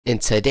In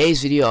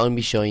today's video, I'm going to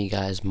be showing you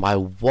guys my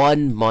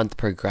 1 month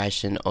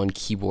progression on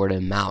keyboard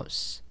and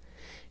mouse.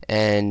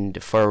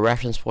 And for a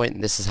reference point,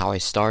 this is how I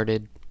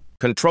started.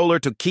 Controller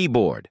to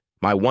keyboard,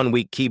 my 1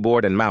 week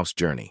keyboard and mouse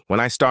journey.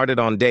 When I started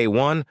on day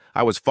 1,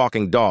 I was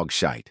fucking dog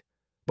shite.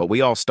 But we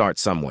all start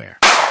somewhere.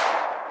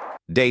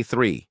 Day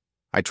 3,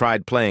 I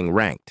tried playing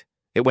ranked.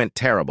 It went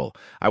terrible.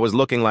 I was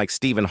looking like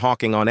Stephen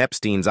Hawking on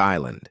Epstein's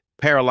island,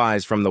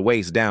 paralyzed from the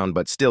waist down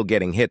but still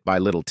getting hit by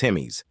little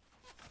Timmies.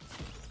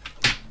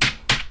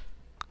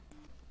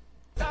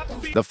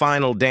 The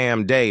final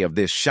damn day of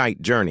this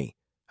shite journey.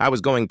 I was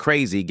going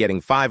crazy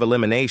getting 5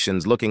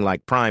 eliminations looking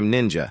like Prime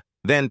Ninja.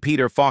 Then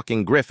Peter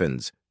fucking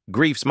Griffins.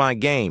 Grief's my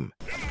game.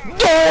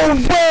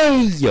 No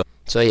way!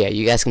 So yeah,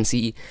 you guys can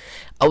see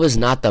I was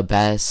not the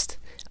best.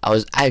 I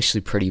was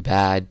actually pretty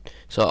bad.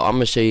 So I'm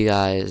going to show you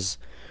guys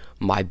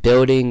my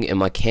building and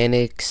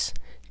mechanics.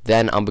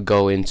 Then I'm going to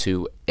go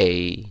into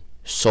a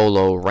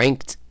solo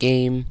ranked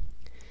game.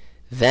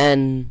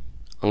 Then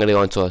I'm going to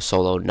go into a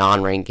solo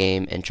non-ranked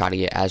game and try to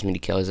get as many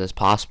kills as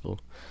possible.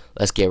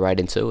 Let's get right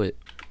into it.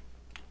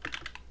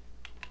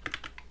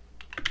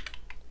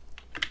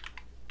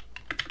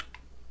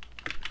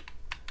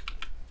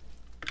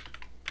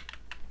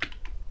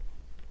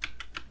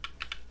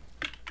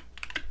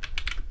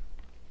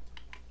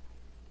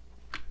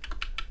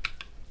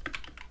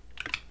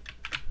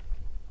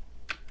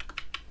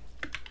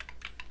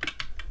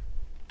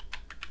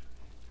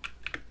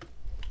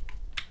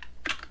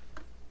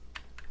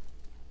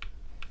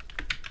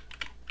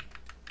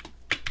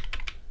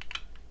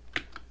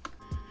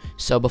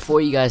 So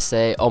before you guys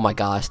say, oh my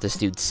gosh, this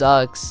dude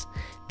sucks,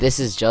 this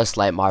is just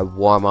like my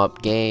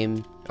warm-up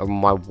game, or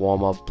my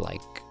warm-up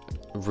like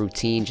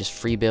routine, just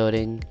free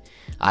building.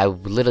 I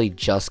literally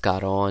just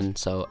got on,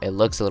 so it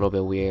looks a little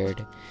bit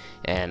weird,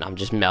 and I'm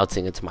just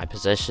melting into my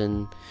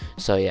position.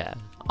 So yeah,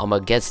 I'm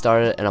gonna get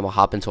started, and I'm gonna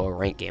hop into a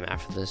ranked game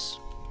after this.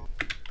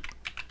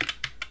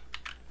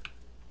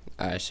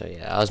 Alright, so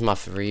yeah, that was my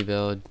free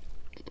build.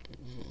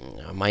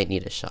 I might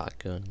need a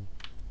shotgun.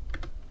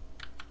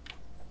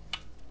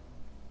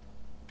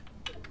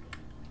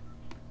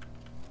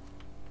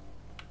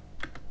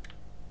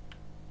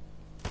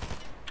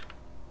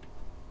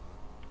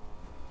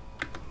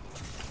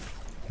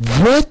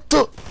 What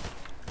the?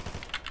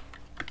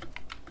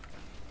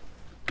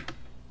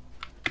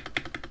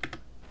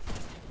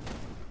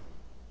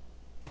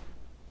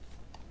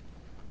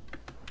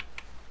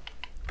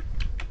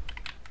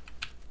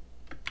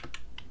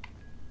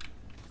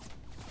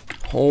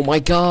 Oh my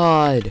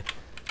god.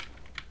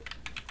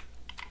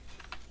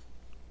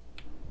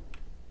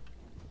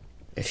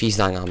 If he's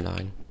dying, I'm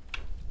dying.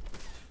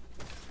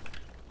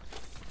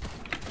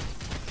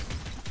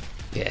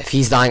 Yeah, if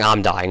he's dying,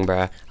 I'm dying,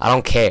 bruh. I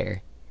don't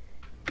care.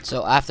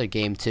 So after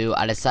game 2,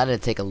 I decided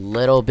to take a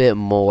little bit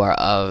more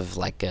of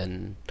like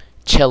a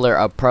chiller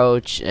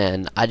approach,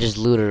 and I just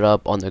looted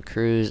up on the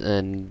cruise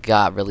and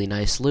got really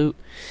nice loot.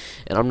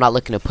 And I'm not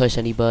looking to push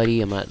anybody,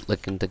 I'm not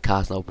looking to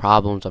cause no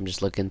problems, I'm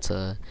just looking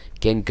to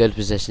get in good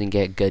position and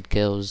get good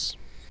kills.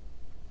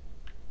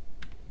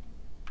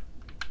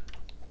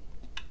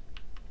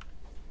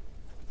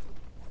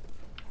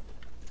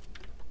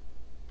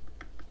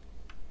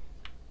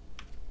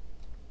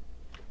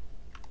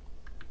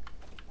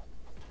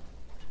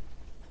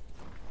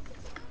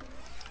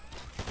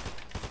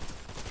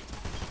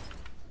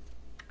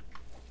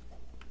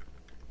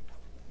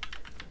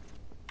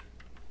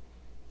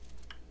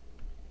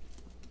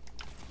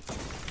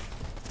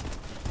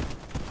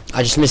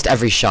 I just missed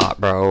every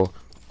shot, bro.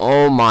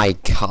 Oh my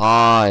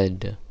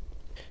god.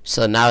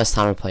 So now it's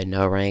time to play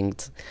no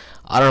ranked.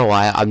 I don't know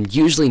why. I'm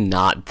usually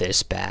not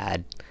this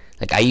bad.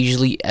 Like, I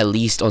usually, at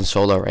least on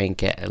solo rank,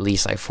 get at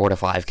least like 4 to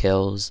 5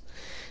 kills.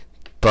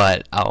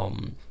 But, I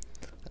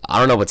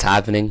don't know what's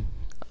happening.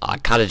 I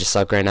kind of just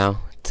suck right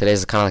now.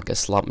 Today's kind of like a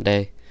slump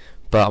day.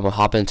 But I'm going to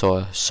hop into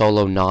a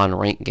solo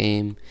non-ranked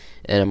game.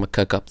 And I'm going to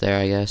cook up there,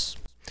 I guess.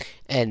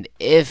 And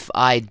if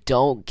I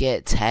don't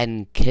get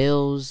 10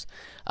 kills,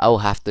 I will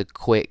have to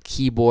quit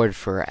keyboard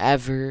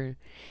forever.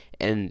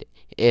 And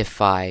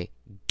if I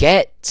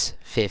get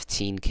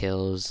 15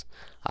 kills,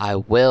 I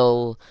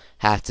will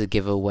have to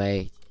give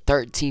away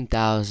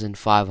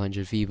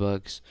 13,500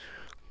 V-Bucks,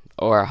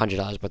 or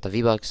 $100 worth of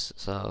V-Bucks.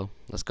 So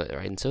let's go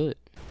right into it.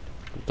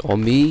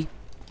 On me,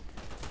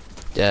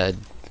 dead.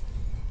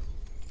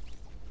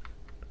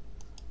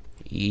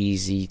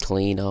 Easy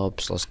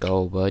cleanups. Let's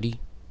go, buddy.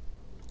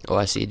 Oh,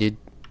 I see, dude.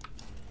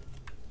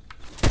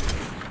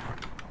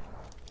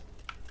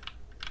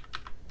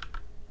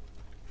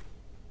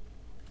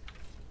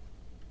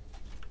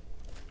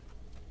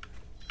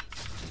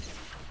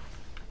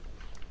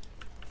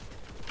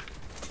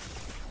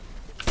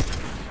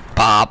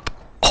 Pop.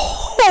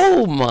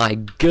 Oh my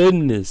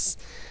goodness.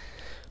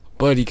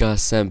 Buddy got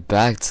sent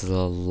back to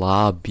the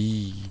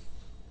lobby.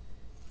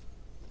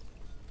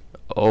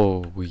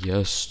 Oh,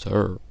 yes,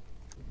 sir.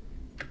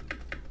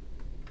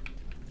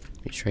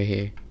 He's right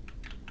here.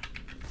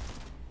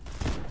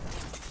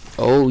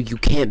 Oh, you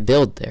can't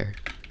build there.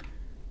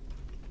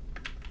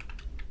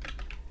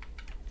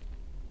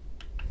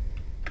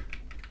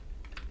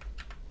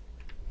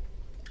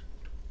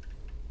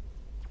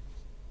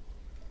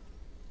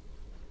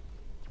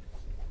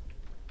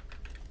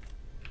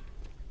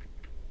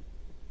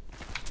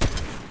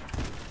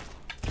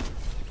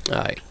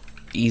 Alright,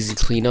 easy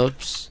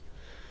cleanups.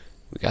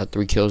 We got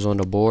 3 kills on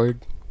the board.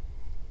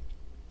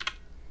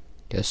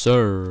 Yes,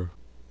 sir.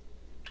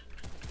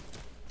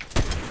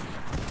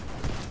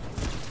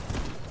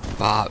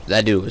 Bot.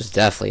 That dude was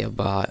definitely a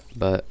bot,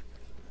 but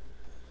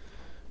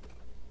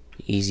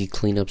easy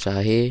cleanups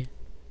out here.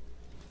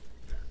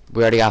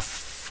 We already got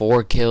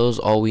 4 kills.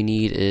 All we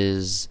need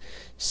is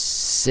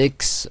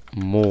 6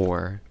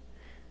 more.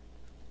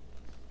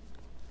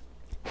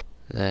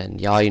 Then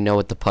y'all, you know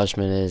what the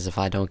punishment is if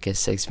I don't get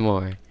 6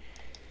 more.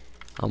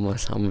 I'm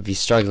gonna be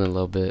struggling a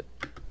little bit.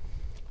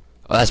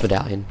 Oh, that's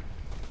medallion.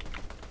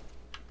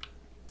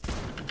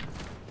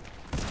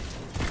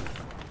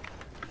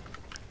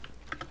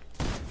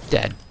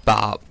 Dead.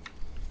 Bop.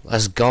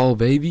 Let's go,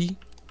 baby.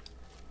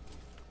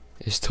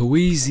 It's too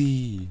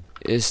easy.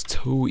 It's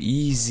too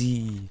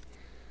easy.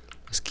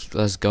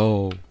 Let's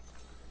go.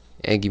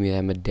 And give me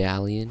that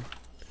medallion.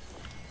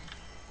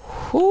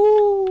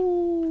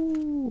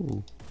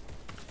 Whoo.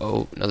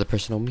 Oh, another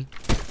person on me.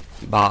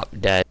 Bop.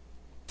 Dead.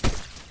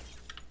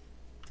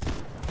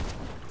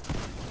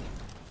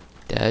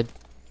 Dead.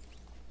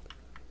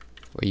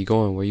 Where you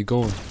going? Where you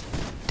going?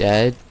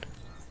 Dead.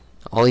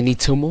 I only need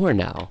 2 more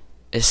now.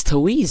 It's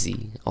too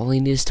easy. All I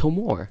need is 2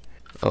 more.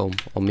 Oh,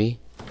 on me.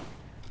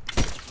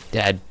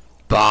 Dead.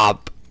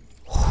 Bob.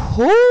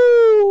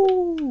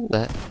 Whoo!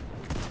 That.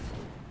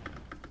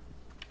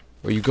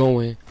 Where you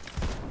going?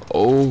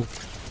 Oh.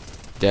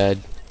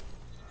 Dead.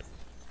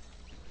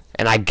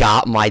 And I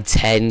got my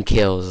 10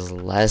 kills.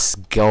 Let's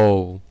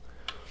go.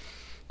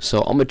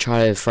 So I'm gonna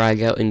try to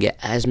frag out and get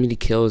as many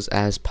kills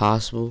as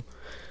possible.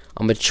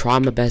 I'm gonna try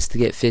my best to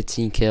get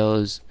 15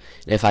 kills.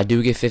 And if I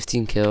do get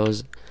 15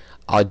 kills,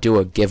 I'll do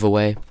a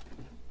giveaway.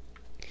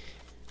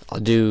 I'll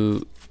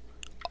do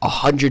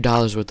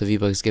 $100 worth of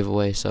V-Bucks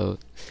giveaway. So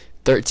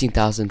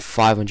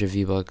 13,500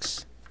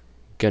 V-Bucks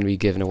gonna be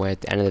given away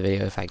at the end of the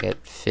video if I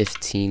get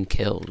 15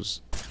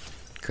 kills.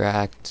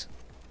 Cracked.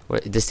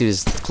 What? This dude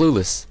is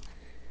clueless.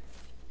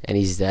 And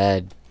he's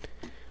dead.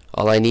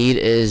 All I need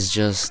is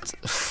just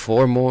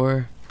 4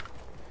 more.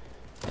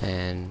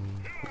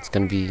 And it's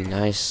gonna be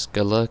nice.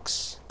 Good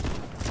looks.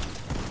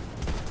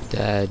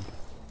 Dead.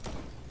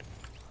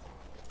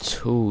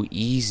 Too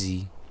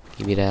easy.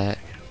 Give me that.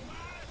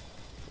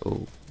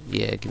 Oh,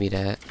 yeah, give me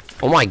that.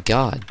 Oh my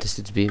god, this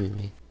dude's beaming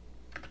me.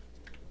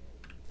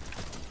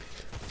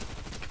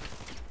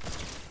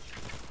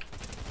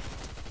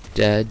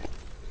 Dead.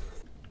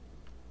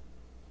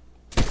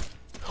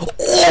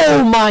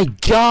 Oh my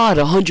god,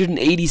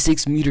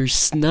 186 meter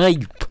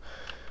snipe.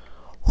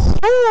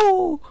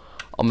 Woo!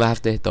 I'm gonna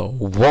have to hit the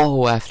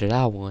wall after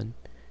that one.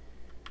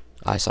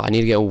 Alright, so I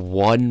need to get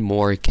 1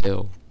 more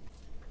kill.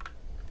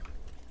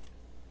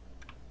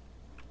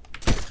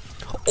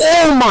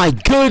 Oh my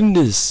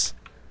goodness!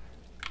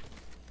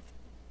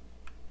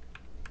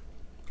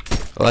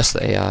 Oh, that's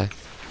the AI.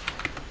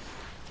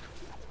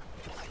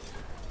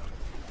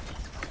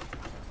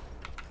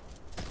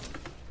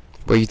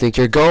 Where you think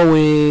you're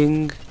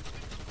going?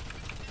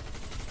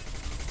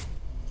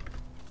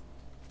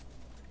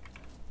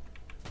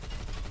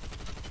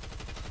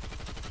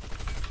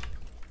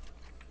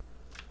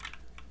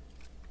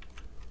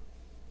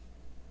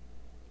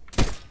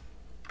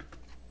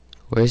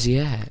 Where's he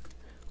at?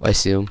 Oh, I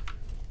see him.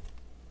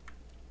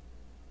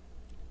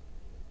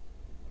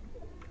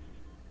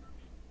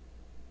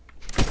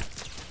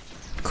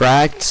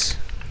 Cracked.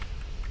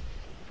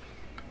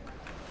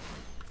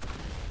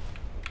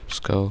 Let's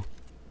go.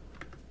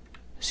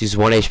 He's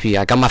 1 HP.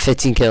 I got my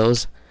 15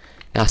 kills.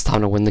 Now it's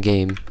time to win the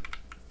game.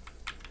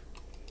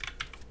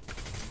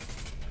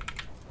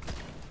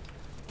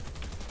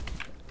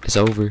 It's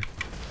over.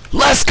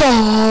 Let's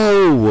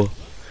go!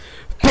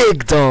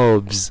 Big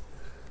dubs.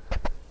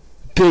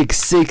 Big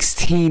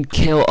 16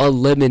 kill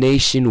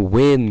elimination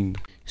win.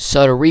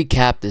 So to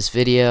recap this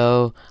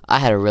video, I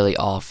had a really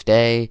off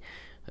day,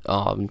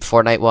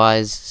 Fortnite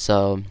wise.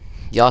 So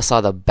y'all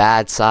saw the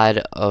bad side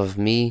of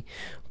me,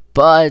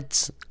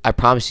 but I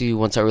promise you,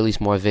 once I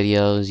release more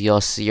videos,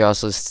 you'll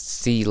also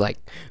see like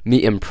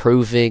me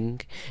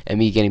improving and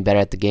me getting better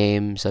at the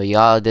game. So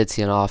y'all did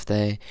see an off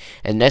day,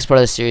 and next part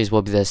of the series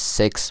will be the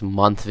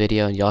 6-month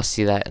video, and y'all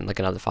see that in like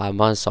another 5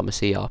 months. So I'm gonna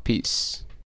see y'all. Peace.